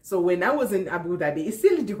dirhams. So when I was in Abu Dhabi, it's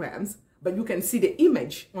still dirhams, but you can see the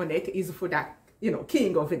image on it is for that,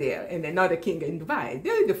 king over there, and another king in Dubai.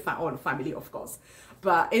 They're the all family, of course.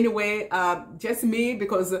 But anyway, just me,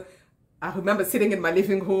 because I remember sitting in my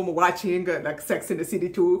living room watching like Sex in the City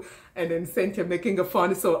 2, and then Cynthia making a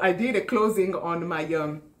fun. So I did a closing on my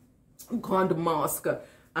Grand Mosque.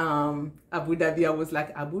 Abu Dhabi, I was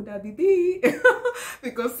like, Abu Dhabi B,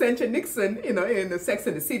 because Cynthia Nixon, in the Sex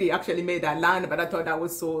and the City actually made that line, but I thought that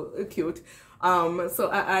was so cute. So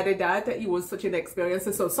I added that. It was such an experience.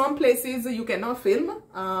 So some places you cannot film,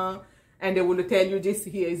 and they will tell you this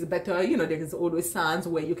here is better. There is always signs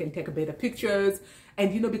where you can take better pictures,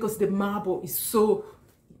 and because the marble is so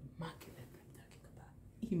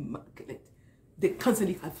immaculate. They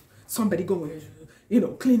constantly have somebody going,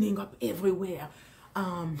 cleaning up everywhere.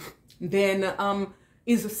 Then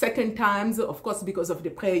is the second times, of course, because of the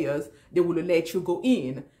prayers, they will let you go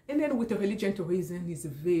in. And then with the religion tourism, it's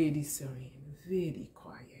very serene, very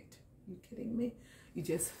quiet. You kidding me? You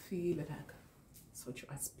just feel like such a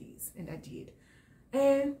peace. And I did.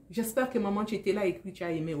 And j'espère que maman tu étais là et que tu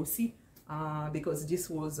as aimé aussi, because this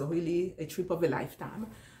was really a trip of a lifetime.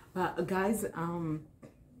 But guys, I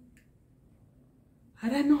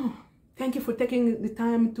don't know. Thank you for taking the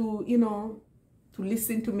time to, to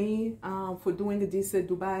listen to me, for doing this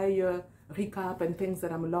Dubai recap and things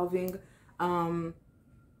that I'm loving.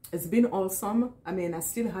 It's been awesome. I mean, I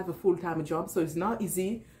still have a full-time job, so it's not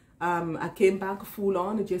easy I came back full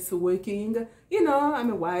on, just working. You know,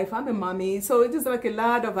 I'm a wife, I'm a mommy, so it is like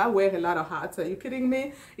I wear a lot of hats. Are you kidding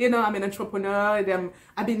me? You know, I'm an entrepreneur.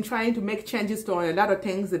 I've been trying to make changes to a lot of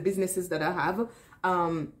things, the businesses that I have.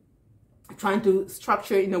 Trying to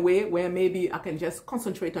structure in a way where maybe I can just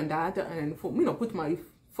concentrate on that and, you know, put my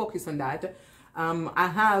focus on that. I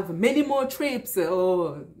have many more trips.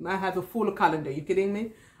 Oh, I have a full calendar. You kidding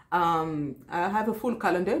me? I have a full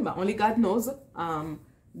calendar, but only God knows.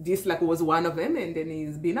 This like was one of them, and then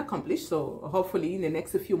it's been accomplished. So hopefully in the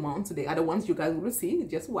next few months, the other ones you guys will see.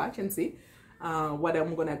 Just watch and see what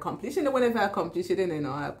I'm gonna accomplish, and then whenever I accomplish it, and you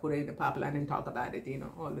know, I put it in the pipeline and talk about it. You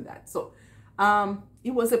know, all of that. So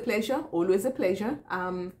it was a pleasure, always a pleasure.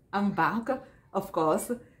 I'm back, of course,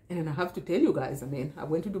 and I have to tell you guys. I mean, I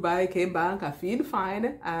went to Dubai, came back. I feel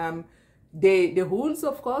fine. The rules,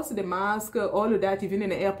 of course, the mask, all of that, even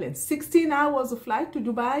in the airplane. 16 hours of flight to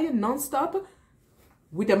Dubai, non-stop,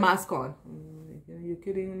 with a mask on. Are you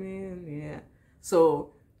kidding me? Yeah.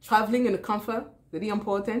 So traveling in comfort, very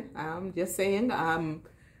important. I'm just saying,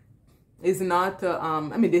 is not,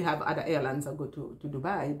 I mean, they have other airlines that go to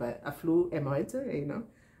Dubai, but I flew Emirates, you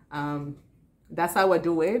know. That's how I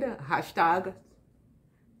do it. Hashtag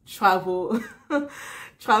travel,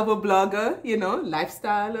 travel blogger, you know,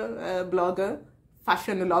 lifestyle blogger,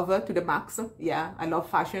 fashion lover to the max. Yeah, I love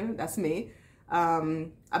fashion. That's me.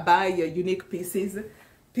 I buy unique pieces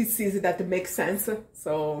that make sense.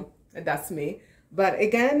 So that's me. But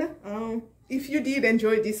again, if you did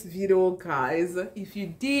enjoy this video, guys, if you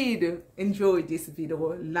did enjoy this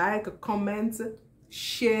video, like, comment,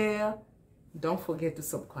 share, don't forget to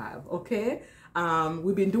subscribe, okay?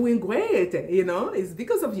 We've been doing great, you know, it's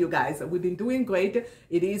because of you guys. We've been doing great.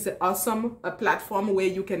 It is awesome, a platform where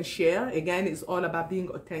you can share. Again, it's all about being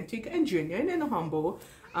authentic and genuine and humble.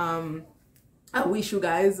 I wish you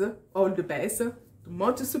guys all the best.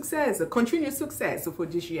 More to success, continued success for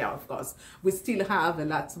this year, of course. We still have a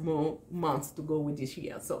lot more months to go with this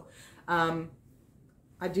year. So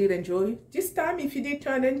I did enjoy this time. If you did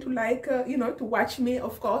turn in to like, you know, to watch me,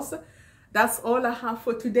 of course. That's all I have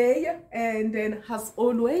for today. And then, as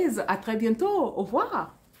always, à très bientôt. Au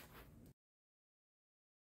revoir.